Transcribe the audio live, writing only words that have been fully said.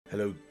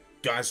Hello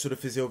guys, so the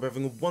physio of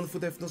having a wonderful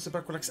day. If not, sit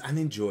back, relax and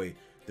enjoy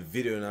the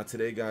video. Now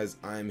today guys,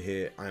 I'm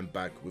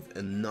back with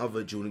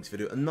another Duel Links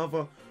video,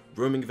 another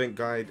roaming event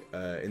guide.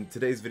 In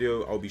today's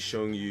video, I'll be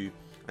showing you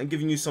and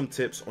giving you some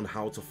tips on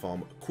how to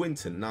farm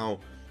Quinton. Now,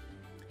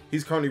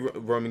 he's currently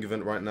roaming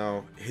event right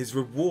now. His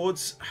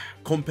rewards,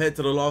 compared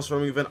to the last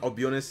roaming event, I'll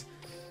be honest,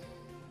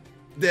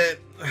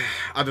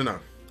 I don't know.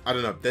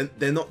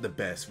 They're not the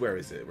best. Where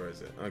is it?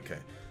 Okay.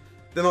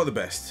 They're not the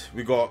best.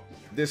 We got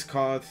this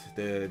card,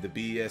 the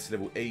BES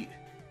level 8,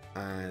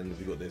 and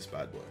we got this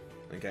bad boy.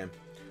 Okay,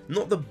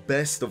 not the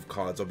best of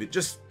cards. I'll be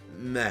just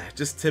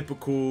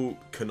typical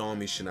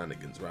Konami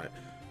shenanigans, right?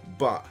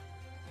 But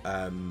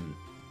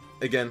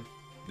again,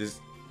 this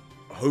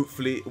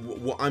hopefully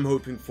what I'm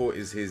hoping for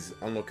is his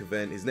unlock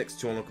event. His next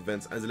two unlock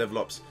events as level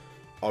ups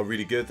are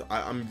really good.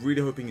 I'm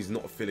really hoping he's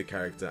not a filler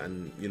character,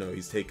 and you know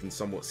he's taken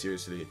somewhat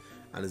seriously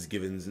and has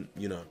given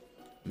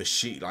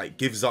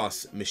gives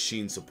us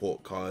machine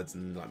support cards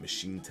and like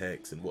machine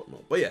techs and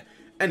whatnot. But yeah,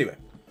 anyway,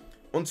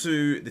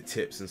 onto the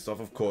tips and stuff.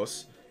 Of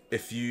course,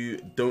 if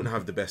you don't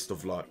have the best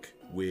of luck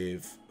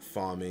with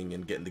farming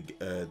and getting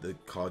the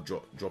card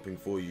dropping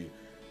for you,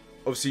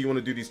 obviously you want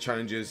to do these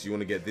challenges. You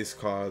want to get this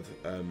card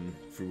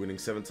through winning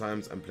 7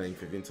 times and playing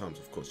 15 times.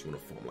 Of course, you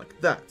want to farm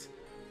like that.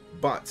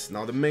 But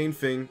now the main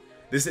thing,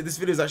 this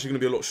video is actually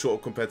going to be a lot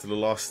shorter compared to the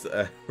last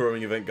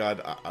roaming event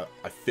guide.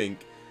 I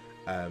think.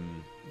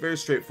 Very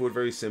straightforward,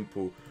 very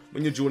simple.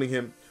 When you're dueling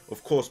him,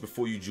 of course,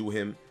 before you duel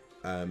him,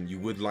 you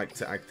would like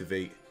to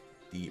activate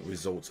the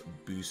results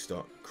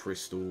booster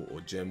crystal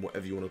or gem,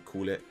 whatever you want to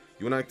call it.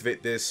 You want to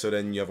activate this so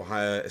then you have a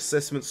higher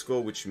assessment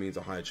score, which means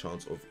a higher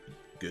chance of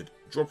good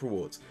drop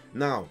rewards.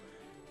 Now,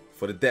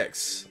 for the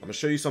decks, I'm going to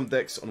show you some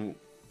decks on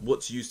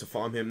what's used to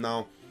farm him.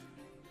 Now,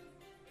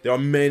 there are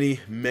many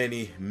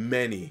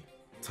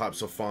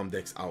types of farm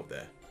decks out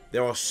there.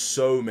 There are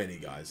so many,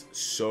 guys.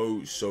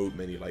 So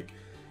many. Like,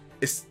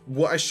 it's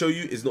what I show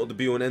you is not the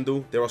be all and end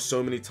all. There are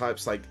so many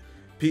types. Like,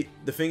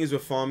 the thing is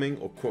with farming,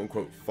 or quote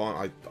unquote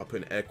farm, I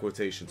put in air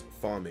quotations,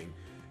 farming,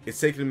 it's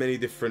taken many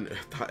different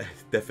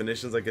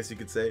definitions, I guess you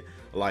could say.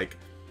 Like,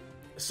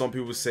 some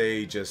people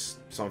say just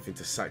something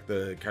to sack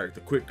the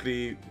character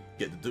quickly,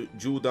 get the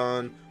duel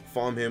done,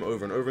 farm him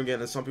over and over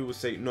again. And some people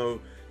say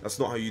no, that's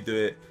not how you do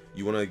it.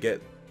 You want to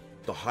get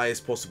the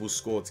highest possible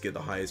score to get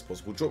the highest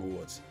possible drop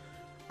rewards.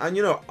 And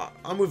you know,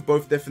 I'm with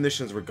both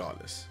definitions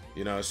regardless.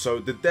 You know, so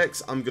the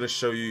decks I'm gonna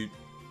show you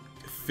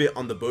fit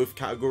under both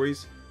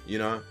categories. You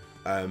know,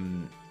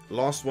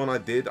 last one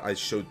I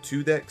showed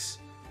 2 decks.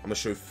 I'm gonna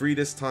show 3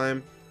 this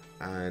time,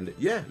 and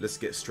yeah, let's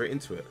get straight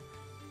into it.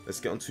 Let's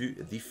get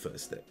onto the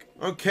first deck.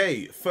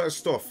 Okay,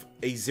 first off,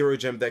 a 0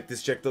 gem deck.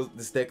 This deck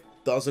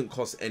doesn't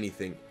cost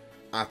anything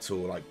at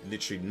all. Like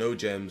literally no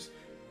gems.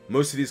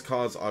 Most of these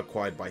cards are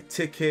acquired by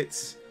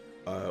tickets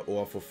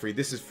or for free.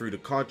 This is through the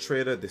card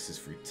trader. This is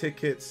through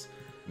tickets.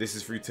 This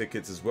is free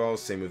tickets as well.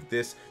 Same with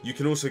this. You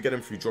can also get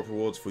them through drop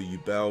rewards for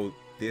Yugioh.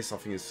 This I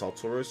think is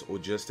Sartoris or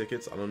just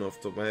tickets. I don't know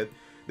off the top of my head.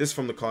 This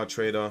from the card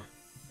trader.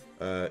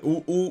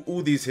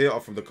 All these here are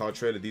from the card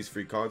trader. These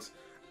 3 cards,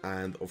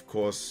 and of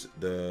course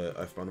the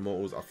Earthbound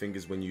Immortals I think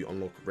is when you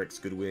unlock Rex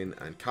Goodwin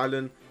and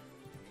Callan,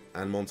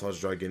 and Montage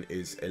Dragon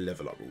is a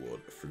level up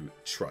reward through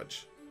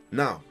Trudge.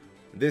 Now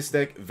this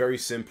deck, very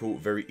simple,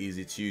 very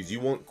easy to use. You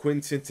want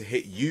Quinton to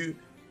hit you.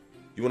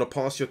 You want to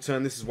pass your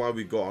turn. This is why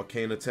we got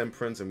Arcana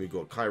Temperance and we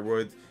got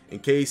Kyroid. In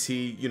case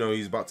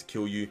he's about to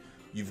kill you,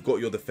 you've got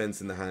your defense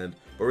in the hand.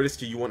 But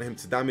realistically, you want him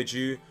to damage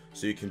you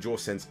so you can draw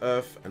Sense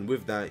Earth, and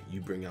with that, you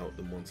bring out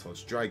the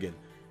Montage Dragon.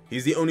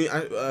 He's the only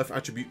Earth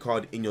attribute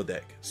card in your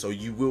deck, so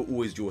you will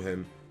always draw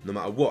him no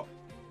matter what.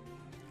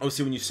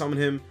 Obviously, when you summon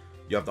him,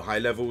 you have the high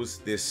levels.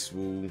 This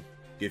will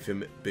give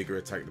him bigger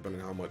attack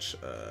depending on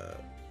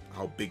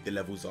how big the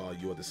levels are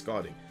you are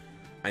discarding,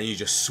 and you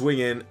just swing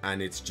in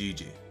and it's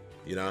GG.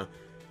 You know,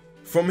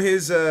 from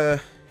his level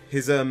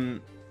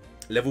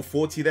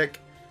 40 deck,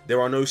 there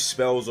are no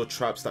spells or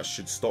traps that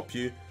should stop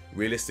you.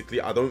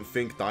 Realistically, I don't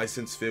think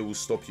Dyson Sphere will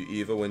stop you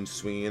either when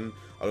swinging.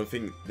 I don't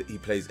think that he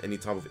plays any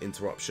type of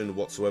interruption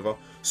whatsoever.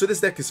 So this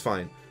deck is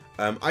fine.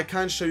 I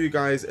can show you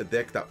guys a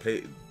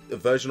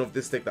version of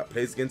this deck that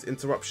plays against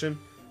interruption,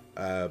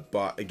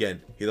 but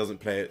again, he doesn't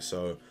play it,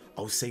 so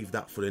I'll save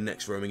that for the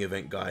next roaming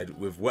event guide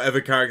with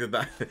whatever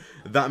character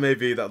that may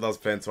be that does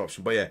play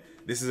interruption. But yeah,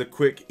 this is a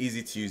quick,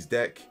 easy to use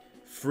deck.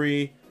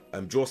 Free.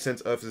 Draw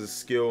Sense Earth is a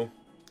skill.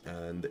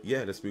 And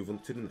yeah, let's move on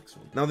to the next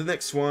one. Now the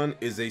next one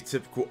is a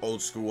typical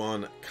old school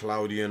one,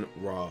 Cloudian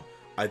Ra.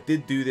 I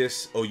did do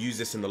this or use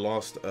this in the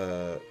last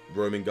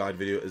roaming guide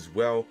video as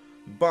well.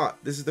 But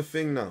this is the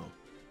thing now.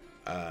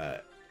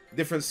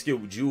 Different skill,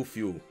 Dual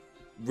Fuel.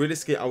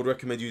 Realistically, I would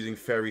recommend using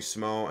Fairy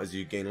Smile as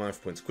you gain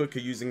life points quicker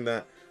using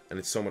that, and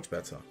it's so much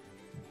better.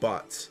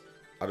 But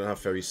I don't have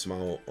Fairy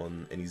Smile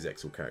on any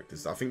Zexal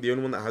characters. I think the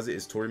only one that has it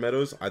is Tori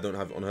Meadows. I don't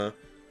have it on her.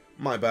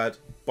 My bad.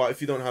 But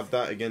if you don't have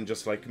that, again,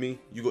 just like me,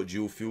 you got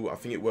Dual Fuel. I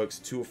think it works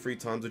 2 or 3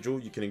 times a duel.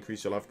 You can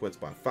increase your life points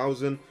by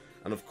 1,000.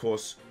 And of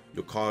course,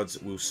 your cards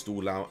will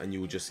stall out and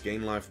you will just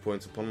gain life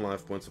points upon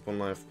life points upon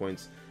life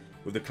points.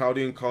 With the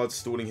Cloudian cards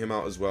stalling him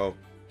out as well,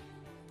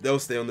 they'll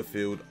stay on the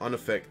field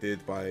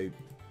unaffected by,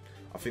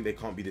 I think they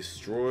can't be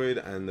destroyed,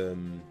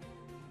 and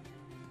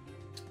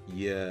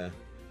yeah,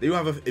 they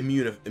will have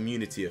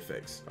immunity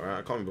effects. All right,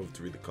 I can't even bother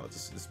to read the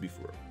cards. Let's be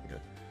for real,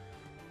 okay?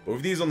 But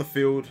with these on the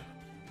field,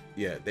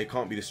 yeah, they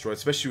can't be destroyed,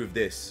 especially with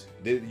this.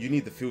 You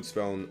need the field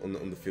spell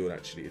on the field,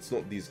 actually. It's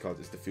not these cards,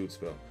 it's the field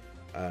spell.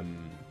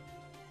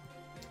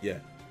 Yeah,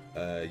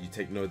 you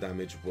take no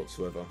damage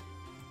whatsoever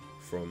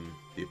from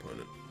the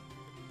opponent.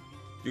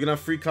 You're going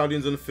to have 3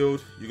 Cloudians on the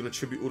field. You're going to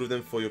tribute all of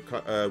them for your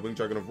Winged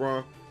Dragon of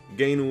Ra.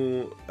 Gain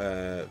all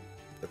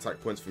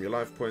attack points from your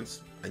life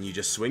points, and you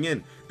just swing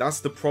in. That's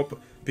the proper...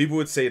 People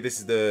would say this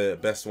is the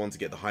best one to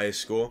get the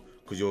highest score,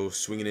 because you're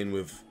swinging in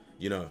with,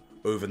 you know,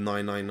 over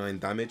 999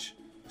 damage.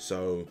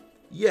 So,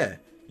 yeah,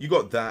 you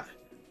got that.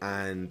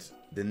 And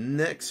the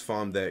next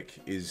farm deck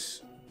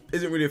isn't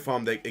really a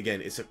farm deck.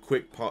 Again, it's a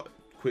quick,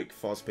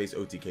 fast-paced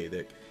OTK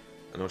deck.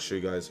 And I'll show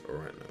you guys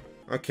right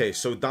now. Okay,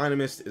 so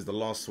Dynamist is the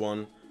last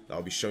one that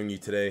I'll be showing you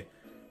today.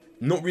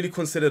 Not really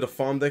considered a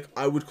farm deck.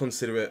 I would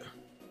consider it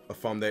a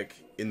farm deck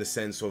in the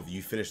sense of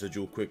you finish the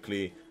duel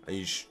quickly and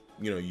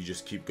you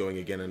just keep going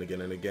again and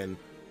again and again,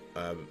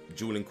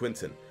 dueling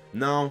Quinton.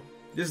 Now,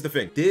 this is the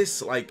thing.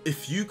 This, like,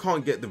 if you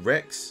can't get the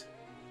Rex,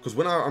 because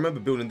when I remember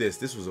building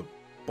this was a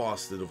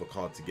bastard of a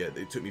card to get.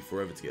 It took me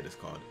forever to get this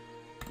card.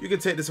 You can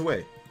take this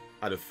away.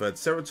 Add a 3rd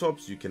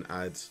Ceratops. You can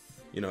add,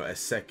 you know, a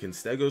 2nd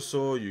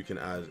Stegosaur. You can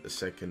add a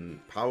 2nd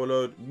Power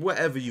Load.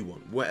 Whatever you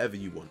want. Whatever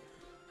you want.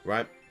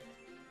 Right?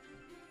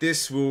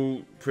 This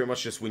will pretty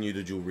much just win you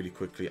the duel really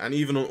quickly. And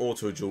even on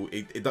auto duel,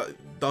 it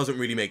doesn't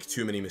really make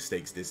too many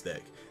mistakes, this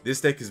deck.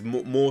 This deck is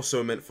more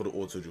so meant for the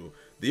auto duel.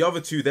 The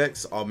other 2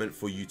 decks are meant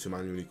for you to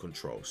manually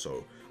control.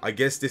 So I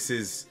guess this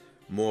is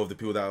more of the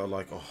people that are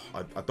like, oh,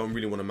 I don't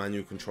really want to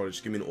manually control it.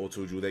 Just give me an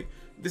auto duel deck.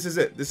 This is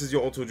it. This is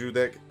your auto duel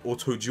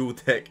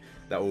deck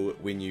that will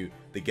win you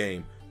the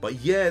game. But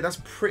yeah,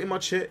 that's pretty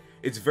much it.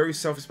 It's very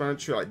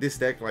self-explanatory. Like this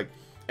deck, like,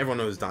 everyone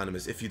knows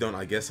Dynamis. If you don't,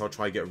 I guess I'll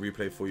try to get a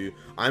replay for you.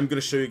 I'm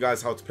going to show you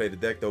guys how to play the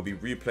deck. There'll be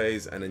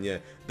replays, and then, yeah,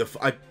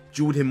 I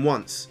dueled him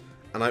once,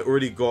 and I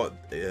already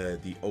got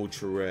the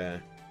ultra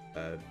rare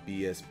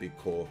BS Big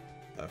Core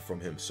from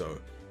him. So,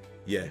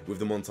 yeah, with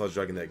the Montage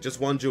Dragon deck. Just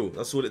 1 duel.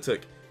 That's all it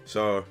took.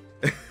 So,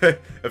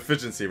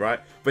 efficiency,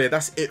 right? But yeah,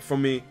 that's it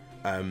from me.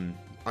 I'm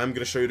going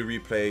to show you the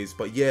replays.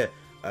 But yeah,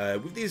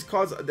 with these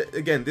cards,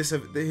 again,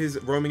 his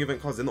roaming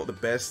event cards, they're not the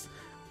best.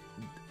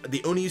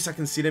 The only use I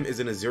can see them is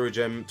in a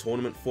 0-gem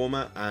tournament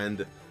format,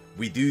 and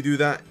we do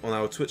that on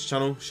our Twitch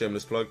channel.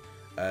 Shameless plug.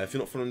 If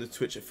you're not following the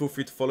Twitch, feel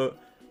free to follow.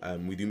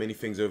 We do many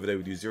things over there.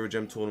 We do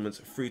 0-gem tournaments,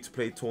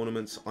 free-to-play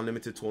tournaments,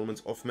 unlimited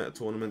tournaments, off-meta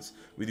tournaments.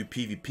 We do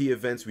PvP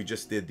events. We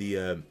just did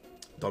the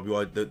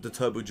the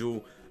Turbo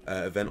Duel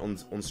event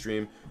on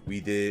stream. We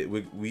do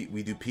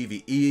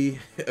PvE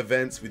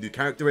events. We do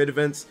character raid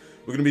events.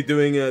 We're gonna be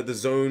doing the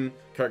Zone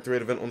character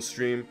raid event on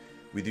stream.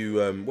 We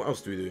do what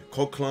else do we do?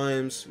 Cog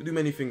climbs. We do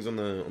many things on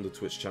the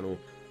Twitch channel.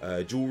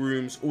 Duel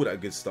rooms, all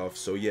that good stuff.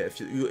 So yeah, if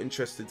you're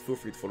interested, feel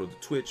free to follow the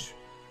Twitch.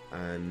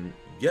 And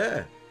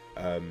yeah,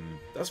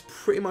 that's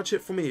pretty much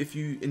it for me. If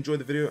you enjoyed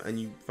the video and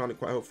you found it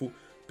quite helpful,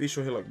 be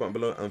sure to hit the like button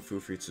below and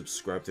feel free to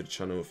subscribe to the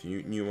channel if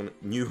you're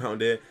new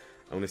around here.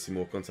 I want to see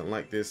more content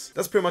like this.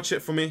 That's pretty much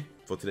it for me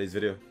for today's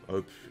video. I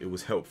hope it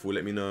was helpful.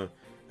 Let me know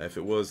if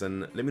it was,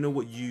 and let me know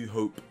what you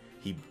hope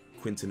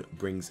Quinton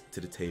brings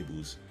to the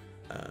tables.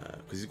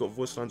 Because he's got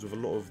voice lines with a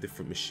lot of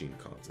different machine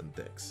cards and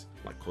decks,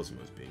 like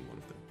Cosmos being one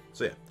of them.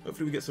 So yeah,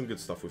 hopefully we get some good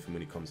stuff with him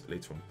when he comes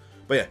later on.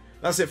 But yeah,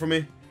 that's it from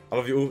me. I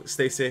love you all.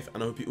 Stay safe,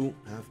 and I hope you all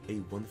have a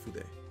wonderful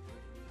day.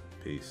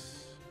 Peace.